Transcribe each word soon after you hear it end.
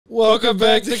Welcome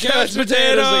back to Couch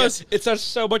Potatoes. Like, it sounds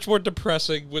so much more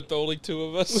depressing with the only two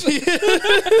of us.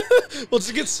 Well,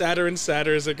 it gets sadder and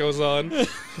sadder as it goes on.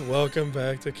 Welcome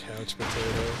back to Couch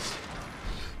Potatoes.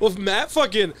 Well, if Matt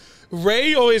fucking...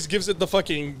 Ray always gives it the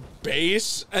fucking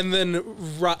bass, and then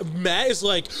Matt is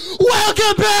like,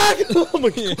 welcome back! I'm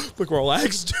like,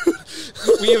 relax, dude.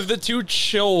 We have the two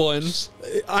chill ones.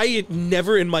 I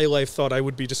never in my life thought I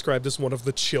would be described as one of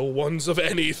the chill ones of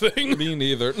anything. Me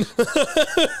neither.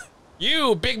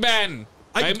 You, Big Ben!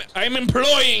 I'm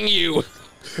employing you!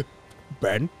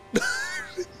 Ben?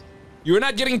 You are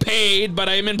not getting paid, but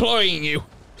I'm employing you.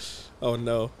 Oh,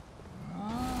 no.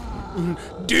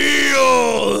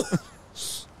 Deal!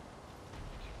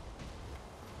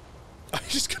 I'm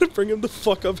just gonna bring him the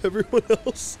fuck up everyone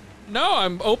else. No,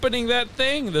 I'm opening that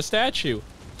thing, the statue.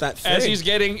 That thing? As he's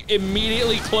getting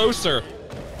immediately closer.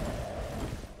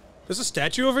 There's a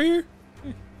statue over here?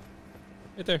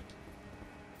 Right there.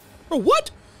 Oh,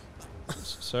 what?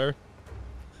 Sir?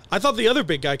 I thought the other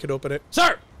big guy could open it.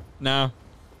 Sir! No.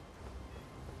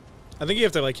 I think you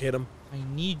have to, like, hit him. I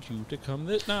need you to come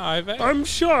this. No, I'm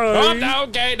shy. Oh, no,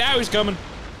 okay, now he's coming.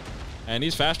 And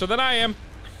he's faster than I am.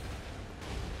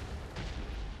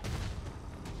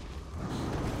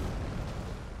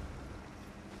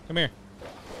 Come here.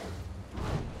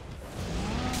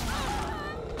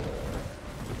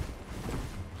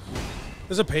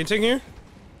 There's a painting here?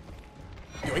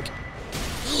 Yoink.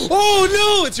 Oh,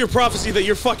 no! It's your prophecy that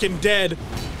you're fucking dead.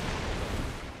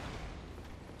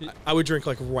 I would drink,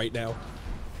 like, right now.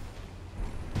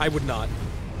 I would not.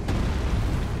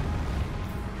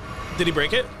 Did he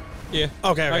break it? Yeah.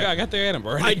 Okay, okay. I got the item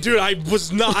already. Dude, I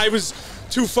was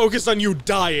too focused on you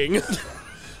dying.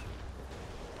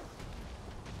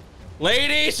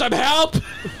 Lady, some help!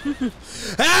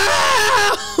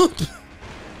 Help!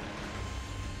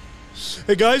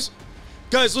 Hey, guys.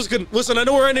 Guys, listen, I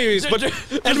know we're enemies, but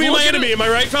enemy my enemy, am I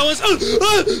right, fellas?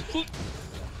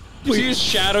 You see his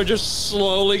shadow just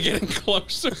slowly getting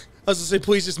closer. I was gonna say,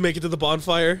 please just make it to the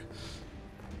bonfire.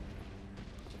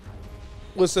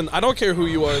 Listen, I don't care who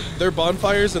you are. They're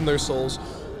bonfires and they're souls.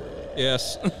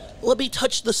 Yes. Let me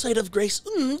touch the site of grace.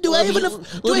 Do I have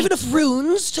enough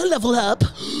runes to level up?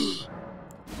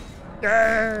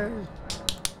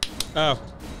 Oh.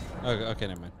 Okay,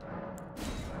 never mind.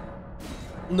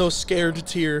 No scared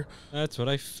tear. That's what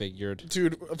I figured.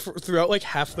 Dude, throughout like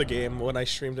half the game when I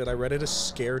streamed it, I read it as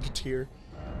scared tear.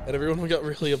 And everyone got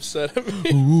really upset at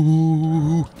me.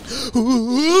 Ooh.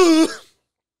 Ooh.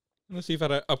 Let's see if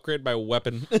I upgrade my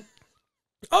weapon.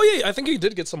 Oh yeah, I think you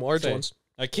did get some large ones.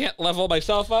 I can't level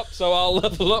myself up, so I'll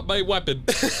level up my weapon.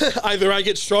 Either I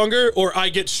get stronger or I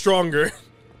get stronger.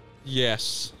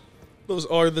 Yes. Those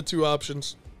are the two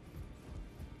options.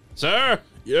 Sir?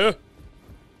 Yeah.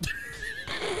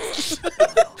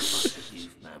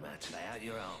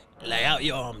 Lay out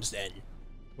your arms then.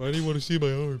 Why do you want to see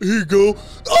my arm? Here you go.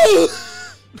 Oh!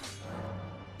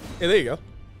 Hey, there you go.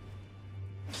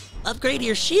 Upgrade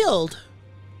your shield.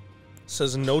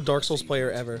 Says no Dark Souls player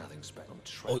ever.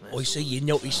 I see you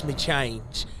noticed me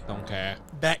change. Don't care.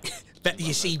 Back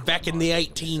you see, back in the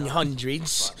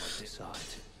 1800s.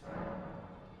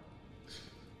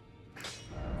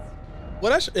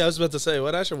 What I was about to say,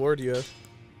 what Ash award do you have?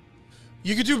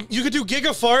 You could do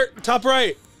Giga Fart, top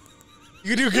right.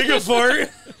 You could do Giga Fart.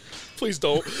 Please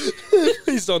don't.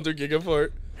 Please don't do Giga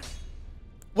Fart.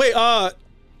 Wait,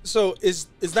 so is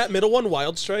that middle one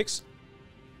Wild Strikes?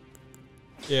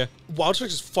 Yeah. Wild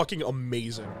Strikes is fucking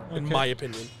amazing, in my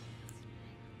opinion.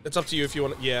 It's up to you if you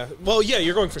want to, yeah. Well, yeah,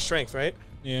 you're going for strength, right?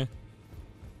 Yeah.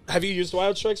 Have you used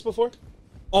Wild Strikes before?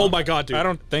 Oh my god, dude. I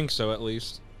don't think so, at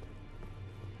least.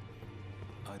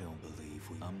 I don't believe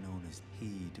I'm known as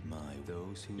Heed my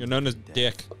those who... You're known as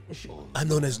Dick. I'm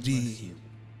known as D.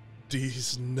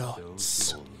 D's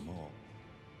nuts.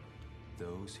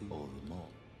 Those who all the more.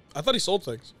 I thought he sold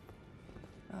things.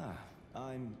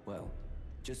 I'm, well,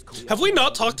 just call Have we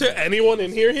not talked to anyone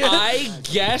in here yet? I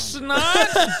guess not.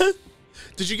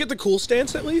 Did you get the cool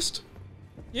stance at least?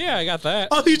 Yeah, I got that.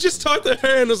 Oh, you just talked to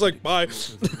her and was like, bye.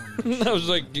 I was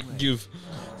like, you've...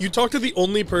 You talked to the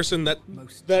only person that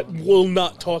will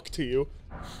not talk to you.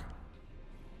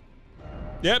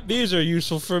 Yep, these are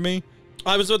useful for me.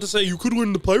 I was about to say you could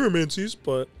win the pyromancies,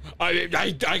 but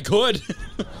I could.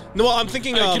 no, I'm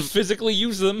thinking I can physically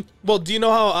use them. Well, do you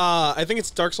know how I think it's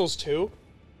Dark Souls 2?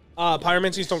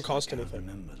 Pyromancies don't cost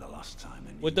anything.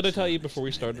 What did I tell you before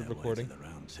we started recording?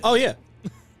 Oh yeah.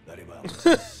 Very well.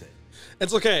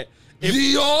 It's okay.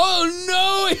 The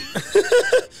all-knowing.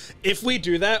 If we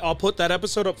do that, I'll put that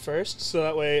episode up first, so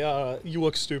that way you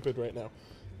look stupid right now.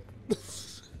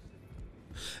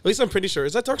 At least I'm pretty sure.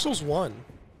 Is that Dark Souls 1?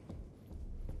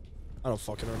 I don't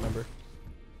fucking remember.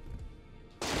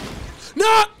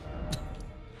 No!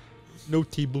 No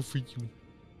table for you.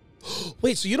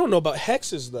 Wait, so you don't know about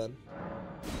hexes then?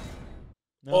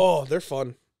 No. Oh, they're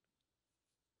fun.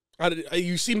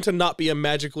 You seem to not be a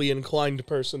magically inclined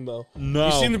person, though. No.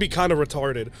 You seem to be kind of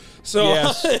retarded. So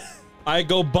Yes. I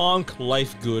go bonk,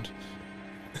 life good.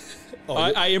 Oh,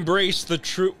 I embrace the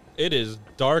true. It is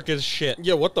dark as shit.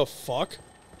 yeah, what the fuck?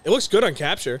 It looks good on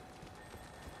capture.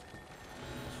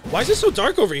 Why is it so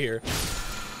dark over here?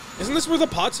 Isn't this where the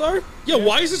pots are? Yeah,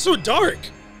 why is it so dark?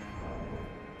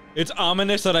 It's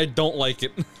ominous that I don't like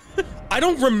it. I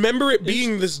don't remember it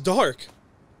being this dark.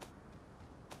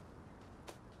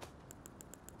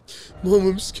 Mom,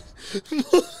 I'm scared.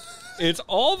 It's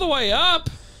all the way up.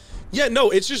 Yeah,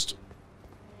 no, it's just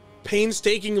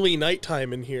painstakingly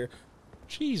nighttime in here.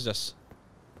 Jesus.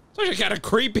 It's actually kind of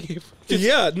creepy.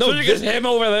 Yeah, no. So just him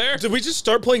over there. Did we just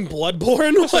start playing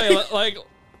Bloodborne? Say, like,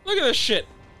 look at this shit.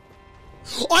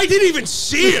 I didn't even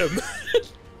see him.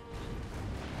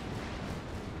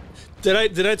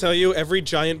 Did I tell you every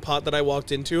giant pot that I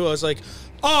walked into, I was like,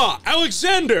 "Ah,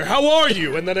 Alexander, how are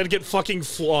you?" And then I'd get fucking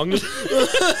flung.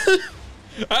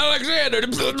 Alexander.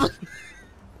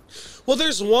 Well,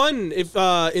 there's one if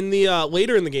in the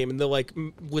later in the game in the like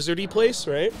wizardy place,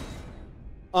 right?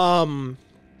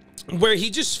 Where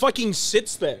he just fucking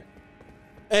sits there,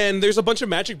 and there's a bunch of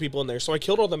magic people in there. So I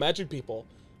killed all the magic people,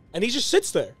 and he just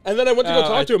sits there. And then I went to go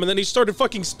talk to him, and then he started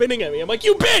fucking spinning at me. I'm like,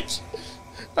 "You bitch!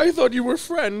 I thought you were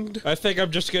friend." I think I'm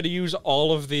just gonna use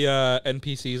all of the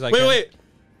NPCs I can. Wait.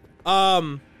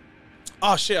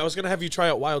 Oh shit! I was gonna have you try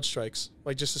out Wild Strikes,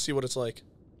 like just to see what it's like.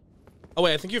 Oh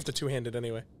wait, I think you have to two-hand it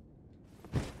anyway.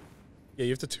 Yeah, you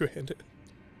have to two-hand it.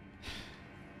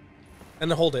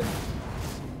 And then hold it.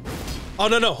 Oh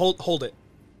no, hold it.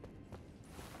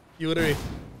 You literally,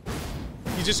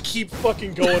 you just keep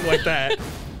fucking going like that.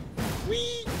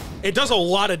 Whee! It does a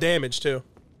lot of damage too.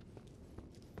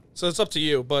 So it's up to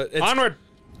you, but it's Onward.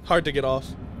 hard to get off.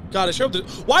 God, I showed the.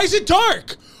 Why is it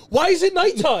dark? Why is it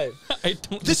nighttime? I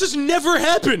don't. This has never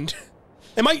happened.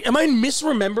 Am I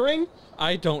misremembering?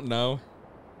 I don't know.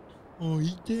 Oh,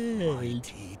 he did.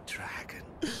 Mighty dragon,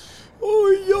 Oh,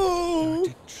 yo.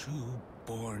 the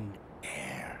true-born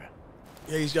heir.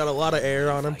 Yeah, he's got a lot of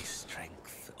air on him. Thy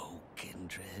strength, O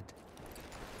kindred.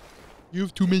 You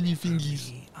have too many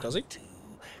fingies. Does he? Unto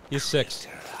He's 6.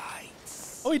 greater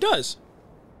heights. Oh, he does.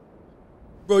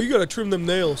 Bro, you gotta trim them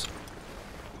nails.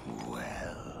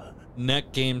 Well,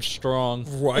 Neck game strong.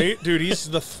 Right? Dude, he's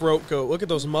the throat goat. Look at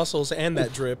those muscles and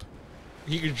that drip.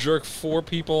 He could jerk 4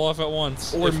 people off at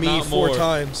once. Or if me not 4 more.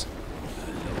 times.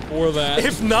 Or that.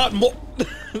 If not more.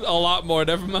 A lot more.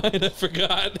 Never mind. I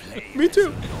forgot. Me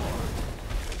too.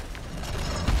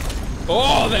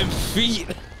 Oh, them feet.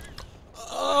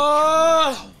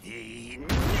 Ah.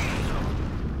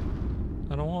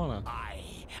 I don't wanna. I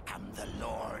am the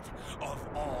lord of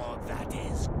all that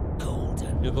is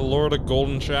golden. You're the Lord of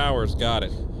Golden Showers. Got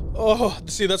it. Oh,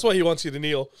 see, that's why he wants you to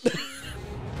kneel.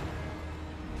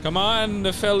 Come on,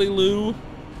 Nepheli Lou.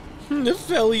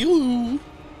 Nepheli.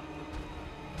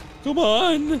 Come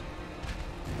on.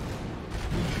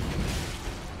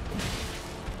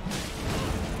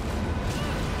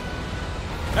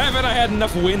 Haven't I had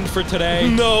enough wind for today?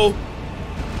 No.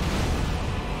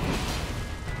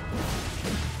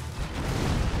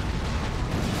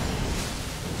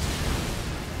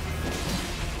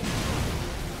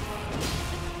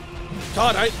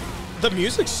 God, the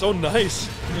music's so nice.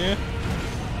 Yeah.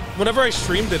 Whenever I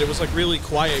streamed it, it was like really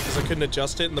quiet because I couldn't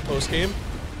adjust it in the post game,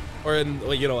 or in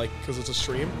like you know like because it's a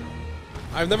stream.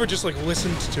 I've never just like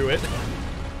listened to it.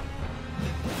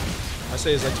 I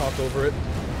say as I talk over it.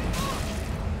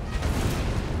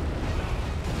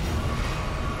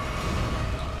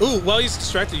 Ooh, while he's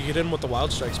distracted, you get in with the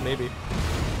Wild Strikes, maybe.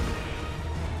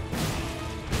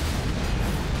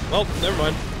 Well, never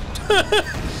mind.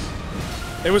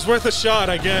 It was worth a shot,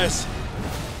 I guess.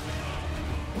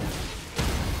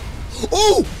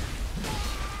 Ooh!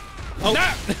 Oh,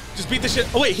 Nah. just beat the shit.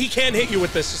 Oh wait, he can hit you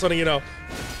with this, just letting you know.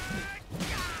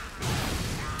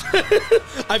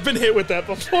 I've been hit with that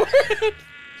before.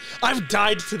 I've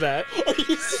died to that. Are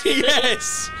you serious?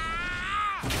 Yes!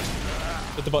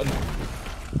 Hit the button.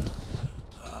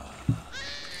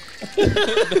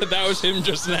 That was him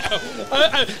just now.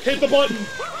 I hit the button.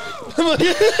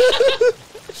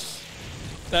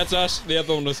 That's us. The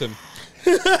other one was him.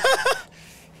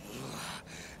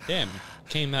 Damn,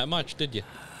 came that much, did you?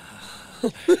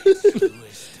 You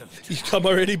come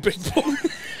already, big boy.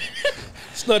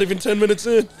 It's not even 10 minutes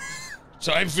in.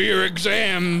 Time for your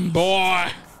exam,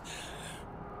 boy.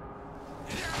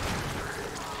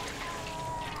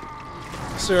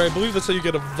 So Sir, I believe that's how you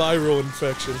get a viral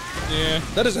infection. Yeah.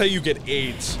 That is how you get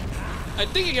AIDS. I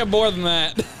think I got more than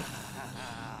that.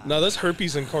 No, that's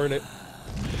herpes incarnate.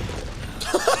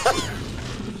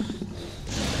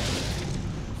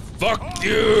 Fuck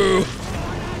you!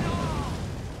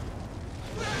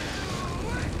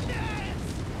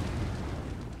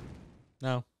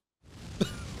 No.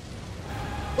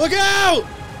 Look out!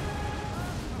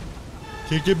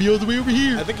 Can't get me all the way over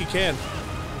here. I think you can.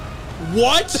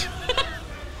 What?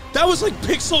 That was like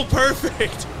pixel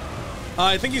perfect.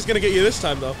 I think he's gonna get you this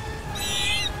time, though.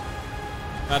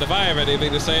 Not if I have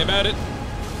anything to say about it.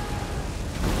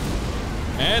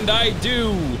 And I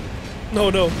do. No,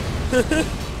 no.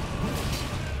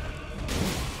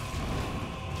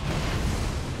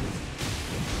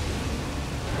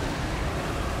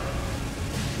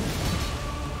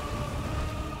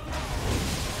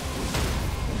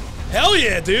 Hell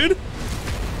yeah, dude!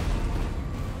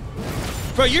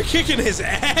 Bro, you're kicking his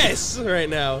ass right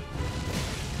now.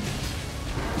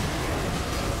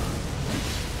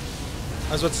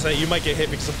 I was about to say, you might get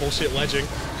hit because of bullshit ledging.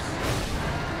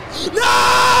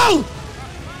 No!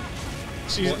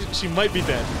 She might be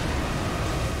dead.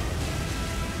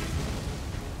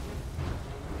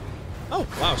 Oh,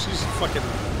 wow, she's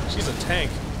a tank.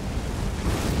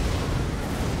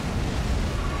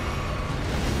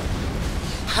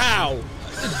 How?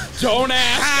 Don't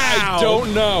ask. How? I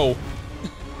don't know.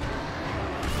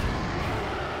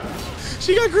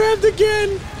 She got grabbed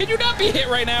again. Can you not be hit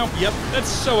right now? Yep. That's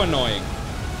so annoying.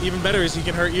 Even better is he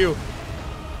can hurt you.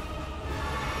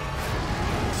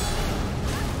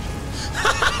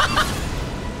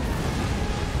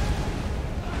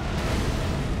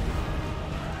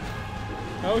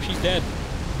 Oh, she's dead.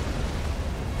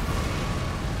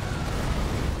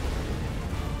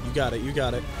 You got it, you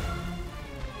got it.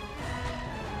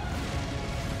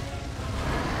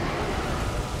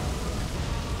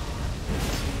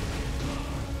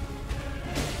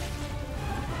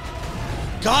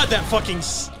 God, that fucking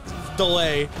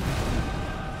delay.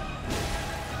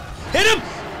 Hit him!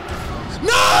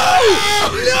 No!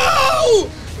 No!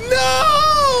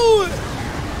 No!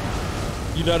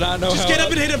 You do not know Just how. get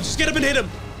up and hit him. Just get up and hit him.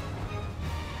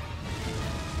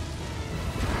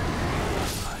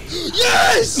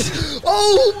 Yes!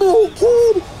 Oh my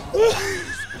god!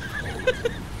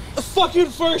 A fucking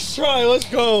first try. Let's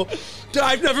go. Dude,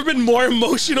 I've never been more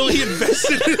emotionally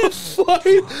invested in a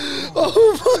fight.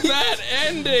 Oh my! That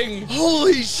ending.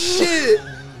 Holy shit!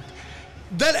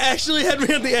 That actually had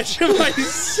me on the edge of my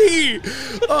seat.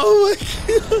 Oh my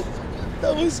god!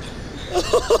 That was.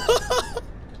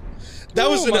 That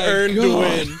was an my earned God.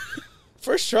 win.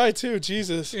 First try too.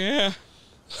 Jesus. Yeah.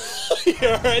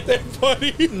 You're right there,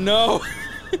 buddy. No.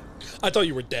 I thought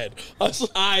you were dead.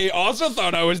 I also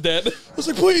thought I was dead. I was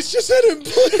like, please, just hit him,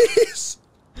 please.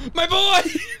 My boy.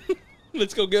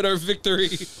 Let's go get our victory.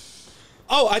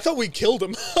 Oh, I thought we killed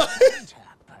him. What a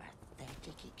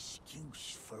pathetic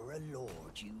excuse for a lord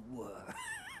you were.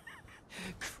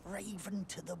 Craven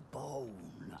to the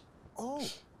bone. Oh.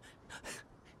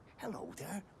 Hello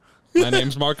there. My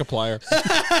name's Markiplier.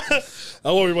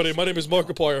 Hello, everybody. My name is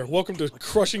Markiplier. Welcome to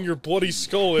crushing your bloody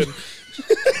skull in.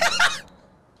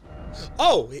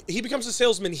 Oh, he becomes a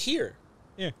salesman here.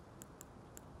 Yeah.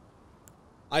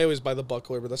 I always buy the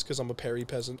buckler, but that's because I'm a parry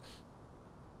peasant.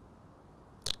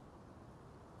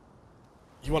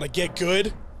 You want to get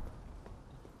good?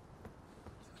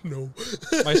 No.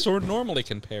 My sword normally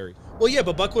can parry. Well, yeah,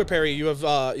 but buckler parry, you have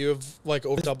like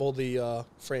over double the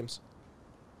frames.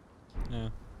 Yeah.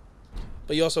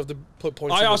 But you also have to put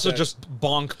points. I in the also deck. just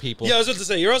bonk people. Yeah, I was about to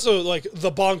say you're also like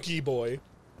the bonky boy.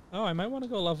 Oh, I might want to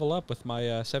go level up with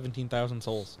my 17,000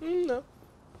 souls. No.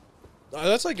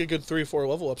 That's like a good 3 or 4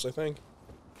 level ups, I think.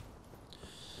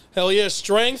 Hell yeah,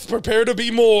 strength, prepare to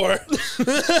be more.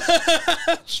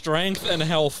 Strength and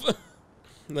health.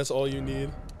 And that's all you need.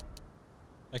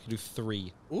 I can do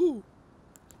 3. Ooh.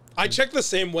 I checked the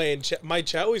same way, and my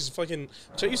chat always fucking...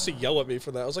 Chat used to yell at me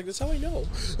for that. I was like, that's how I know.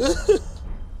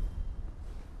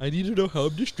 I need to know how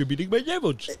I'm distributing my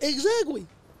damage. Exactly.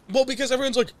 Well, because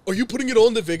everyone's like, are you putting it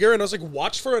on the vigor? And I was like,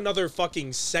 watch for another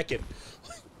fucking second.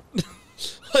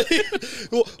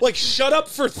 like, shut up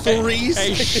for 3 Hey,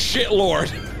 seconds.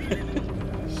 shitlord.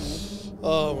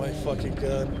 Oh my fucking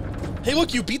god. Hey,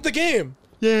 look, you beat the game.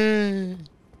 Yay.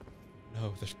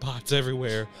 No, there's bots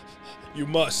everywhere. You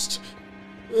must.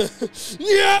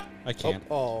 Yeah. I can't.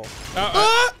 Oh.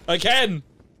 I can.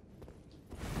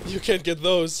 You can't get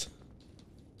those.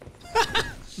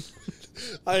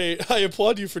 I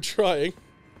applaud you for trying.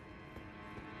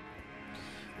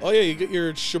 Oh yeah, you get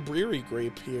your Shabriri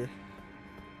grape here.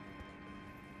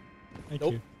 Thank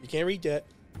Nope, you. you can't read that.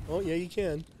 Oh yeah, you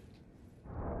can.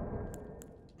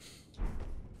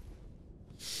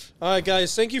 All right,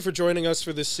 guys, thank you for joining us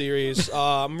for this series.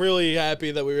 I'm really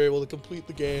happy that we were able to complete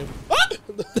the game.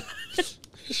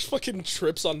 Just fucking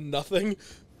trips on nothing.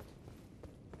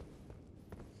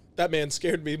 That man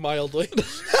scared me mildly.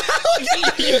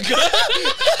 You good?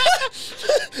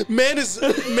 Man is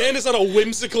on a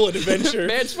whimsical adventure.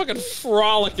 Man's fucking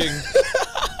frolicking.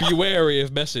 Be wary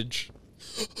of message.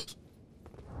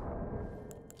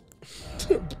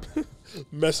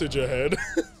 Message ahead.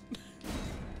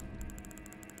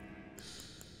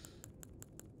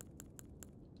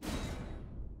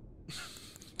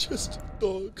 Just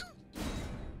dog.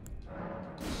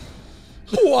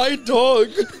 Why dog?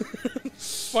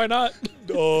 Why not?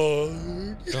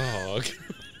 Dog. Dog.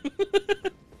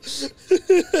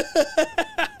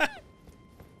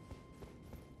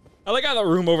 I like how the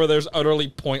room over there's utterly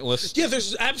pointless. Yeah,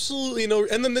 there's absolutely no...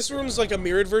 And then this room's like a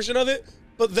mirrored version of it,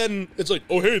 but then it's like,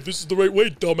 oh, hey, this is the right way,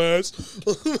 dumbass.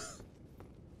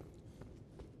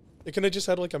 Couldn't I just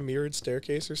had like a mirrored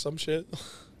staircase or some shit?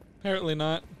 Apparently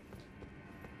not.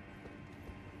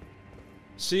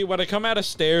 See, when I come out of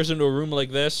stairs into a room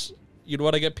like this, you know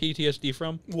what I get PTSD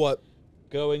from? What?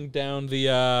 Going down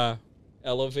the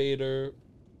elevator.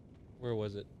 Where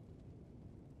was it?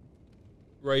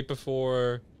 Right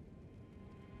before.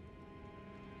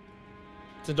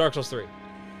 It's in Dark Souls 3.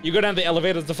 You go down the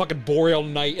elevator, it's the fucking Boreal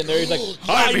Knight, and there's like,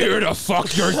 I'm here to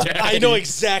fuck your dad. I know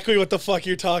exactly what the fuck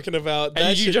you're talking about.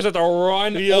 And you just have to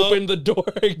run, open the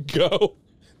door, and go.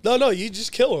 No, you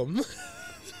just kill him.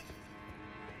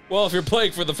 Well, if you're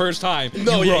playing for the first time,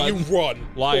 no, you yeah, run. you run.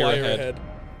 Liar head.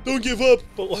 Don't give up,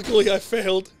 but luckily I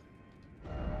failed.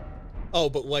 Oh,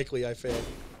 but likely I failed.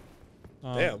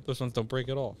 Damn. Those ones don't break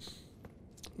at all.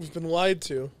 We've been lied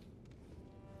to.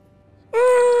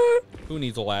 Who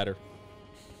needs a ladder?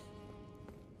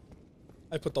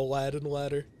 I put the lad in the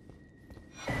ladder.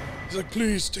 He's like,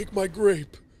 please take my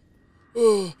grape.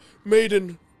 Oh,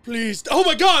 maiden, please. Oh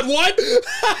my god, what?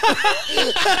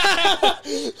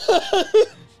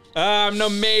 I'm no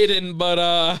maiden,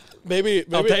 but maybe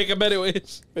I'll take him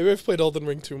anyways. Maybe I've played Elden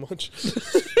Ring too much.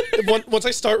 Once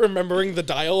I start remembering the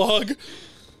dialogue,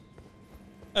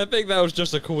 I think that was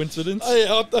just a coincidence.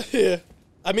 Yeah.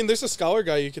 I mean, there's a scholar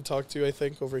guy you could talk to, I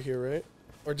think, over here, right?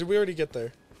 Or did we already get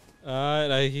there?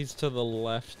 He's to the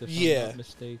left, if I'm not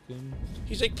mistaken.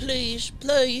 He's like, please,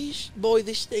 buy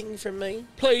this thing from me.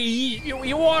 Please,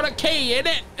 you want a key,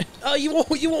 innit? Oh, you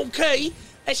want key?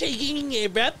 That's how you get in here,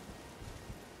 bruv.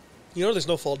 You know there's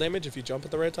no fall damage if you jump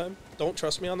at the right time? Don't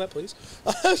trust me on that, please.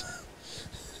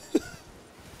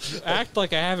 You act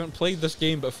like I haven't played this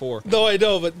game before. No, I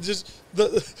know, but just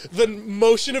the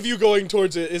motion of you going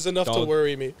towards it is enough to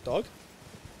worry me. Dog?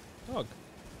 Dog.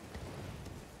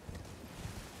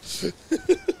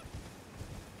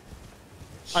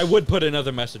 I would put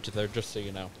another message there, just so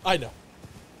you know. I know.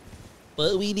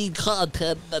 But we need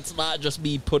content that's not just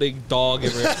me Putting dog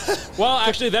everywhere. Well,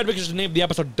 actually, that we could just name the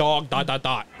episode Dog ...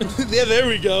 Yeah, there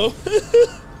we go.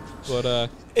 But,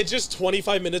 it's just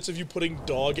 25 minutes of you putting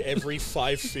dog every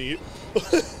 5 feet.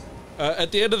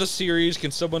 At the end of the series,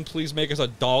 can someone please make us a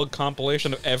dog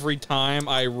compilation of every time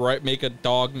I make a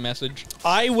dog message?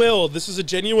 I will. This is a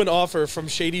genuine offer from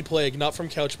Shady Plague, not from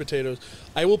Couch Potatoes.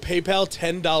 I will PayPal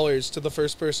 $10 to the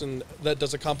first person that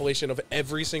does a compilation of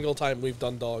every single time we've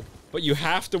done dog. But you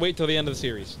have to wait till the end of the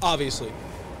series. Obviously.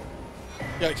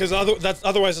 Yeah, because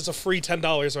otherwise it's a free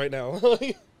 $10 right now.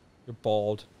 You're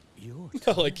bald.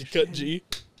 I like you, Cut G.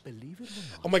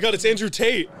 Oh my god, it's Andrew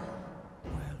Tate.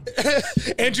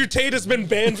 Andrew Tate has been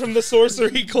banned from the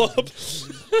Sorcery Club.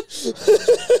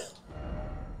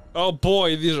 Oh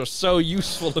boy, these are so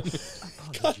useful to me.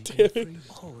 God damn it.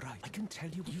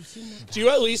 Do you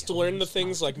at least learn the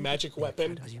things like magic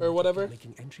weapon or whatever?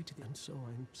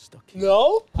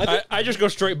 No? I just go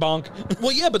straight bonk.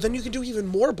 Well, yeah, but then you can do even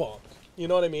more bonk. You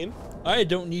know what I mean? I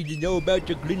don't need to know about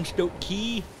your Glintstone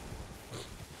key.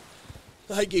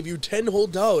 I gave you $10 whole.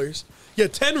 Yeah,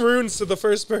 10 runes to the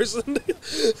first person.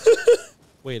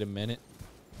 Wait a minute.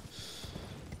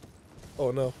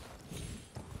 Oh no.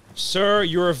 Sir,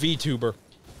 you're a VTuber.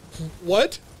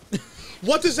 What?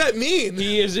 What does that mean?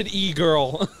 He is an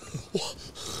e-girl.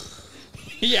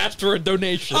 He asked for a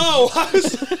donation. Oh, I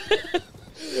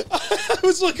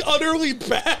was like utterly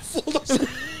baffled.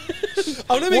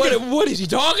 I'm gonna make what is he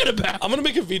talking about? I'm gonna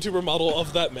make a VTuber model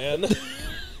of that man.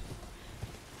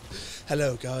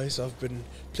 Hello guys,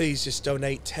 please just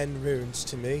donate 10 runes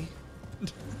to me.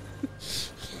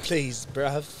 Please,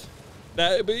 bruv.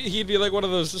 He'd be like one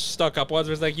of those stuck-up ones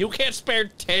where it's like, you can't spare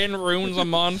 10 runes a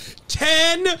month.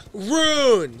 10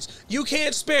 runes! You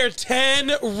can't spare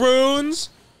 10 runes?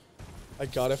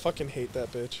 God, I fucking hate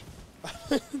that bitch.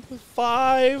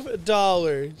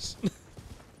 $5.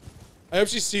 I hope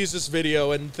she sees this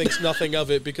video and thinks nothing of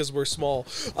it because we're small.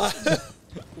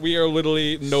 We are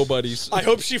literally nobodies. I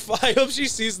hope she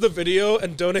sees the video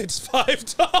and donates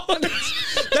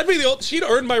 $5. That'd be she'd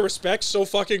earn my respect so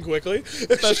fucking quickly.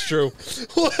 That's true.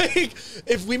 Like,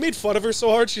 if we made fun of her so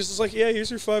hard, she's just like, yeah, here's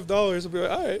your $5. I'll be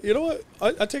like, all right, you know what?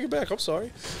 I take it back. I'm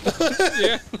sorry.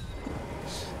 Yeah.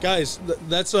 Guys,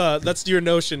 that's your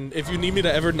notion. If you need me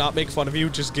to ever not make fun of you,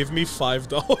 just give me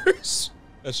 $5.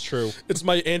 That's true. It's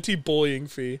my anti-bullying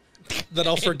fee that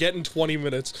I'll forget in 20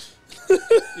 minutes.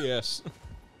 Yes.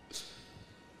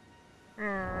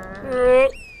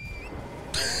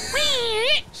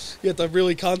 You have to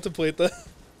really contemplate that.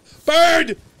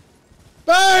 Bird!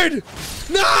 Bird!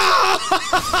 No!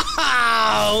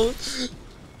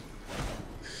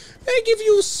 They give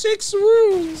you 6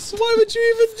 runes. Why would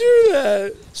you even do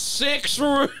that? 6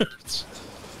 runes.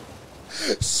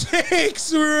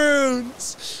 6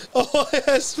 runes. All I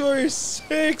asked for is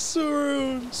 6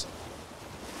 runes.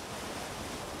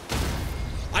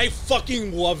 I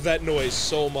fucking love that noise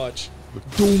so much.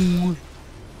 Doom.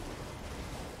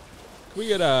 Can we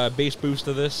get a bass boost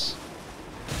to this?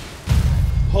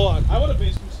 Hold on, I want a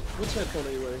bass boost. Which headphone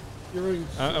are you wearing? You're wearing.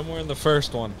 I'm wearing the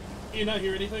first one. You not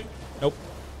hear anything? Nope.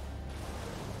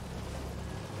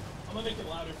 I'm gonna make it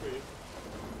louder for you.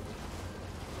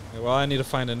 Okay, well, I need to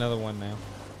find another one now.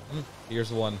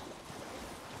 Here's one.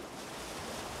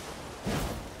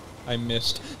 I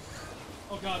missed.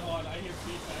 Oh god, hold on, I hear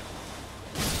feedback.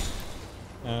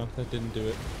 No, that didn't do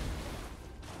it.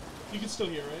 You can still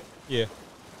hear, right? Yeah.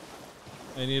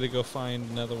 I need to go find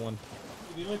another one.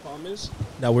 You know what my problem is?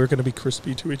 Now we're gonna be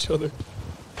crispy to each other.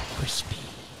 Crispy.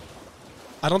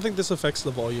 I don't think this affects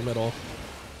the volume at all.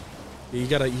 Yeah, you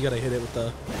gotta hit it with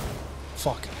the.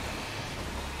 Fuck.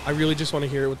 I really just want to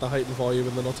hear it with the height and volume,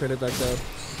 and then I'll turn it back down.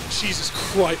 Jesus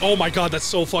Christ! Oh my god, that's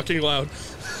so fucking loud.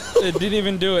 It didn't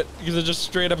even do it because it just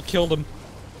straight up killed him.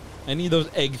 I need those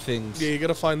egg things. Yeah, you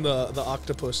gotta find the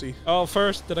octopusy. Oh,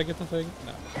 first, did I get the thing?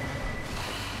 No.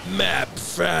 Map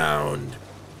found.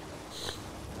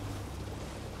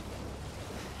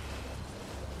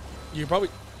 You probably.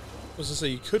 I was gonna say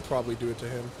you could probably do it to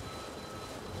him.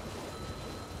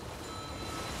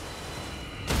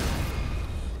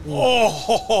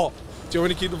 Oh! Do you want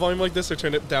me to keep the volume like this or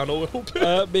turn it down a little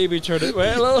bit? Maybe turn it.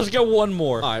 Well, let's get one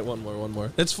more. All right, one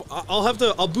more.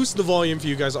 I'll boost the volume for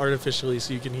you guys artificially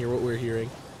so you can hear what we're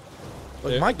hearing.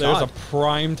 Like, my There's God, a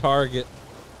prime target.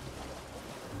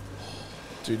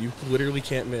 dude, you literally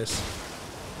can't miss.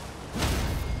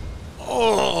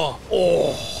 Oh.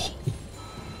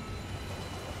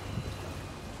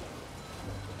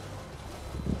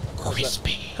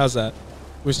 Crispy. How's that?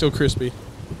 We're still crispy.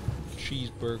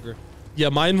 Cheeseburger. Yeah,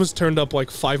 mine was turned up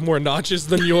like 5 more notches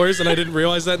than yours, and I didn't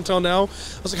realize that until now.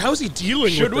 I was like, how is he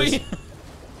dealing Should with we? this?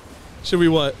 Should we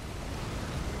what?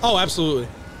 Oh, absolutely.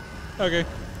 Okay.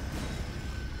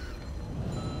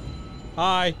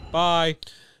 Hi. Bye.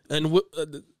 And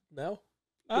now?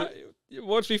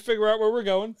 Once we figure out where we're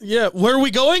going. Yeah, where are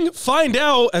we going? Find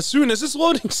out as soon as this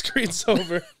loading screen's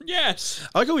over. Yes.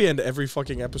 I like how we end every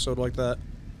fucking episode like that.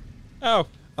 Oh.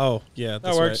 Oh, yeah,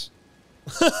 that's That works.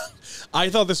 right. I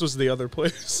thought this was the other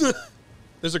place.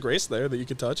 There's a grace there that you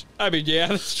could touch. I mean, yeah,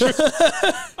 that's true.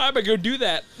 I'm gonna go do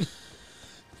that.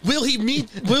 Will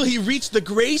he reach the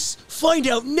grace? Find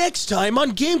out next time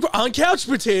on Couch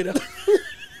Potato.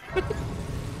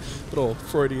 Little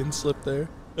Freudian slip there.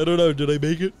 I don't know. Did I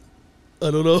make it?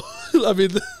 I don't know. I mean,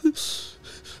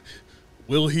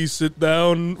 will he sit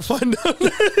down? Find out.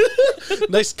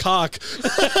 Nice cock.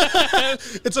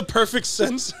 It's a perfect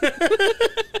sensor.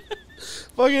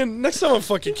 Fucking next time on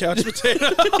fucking Couch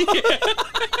Potato.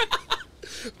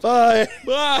 Bye.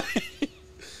 Bye.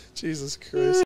 Jesus Christ.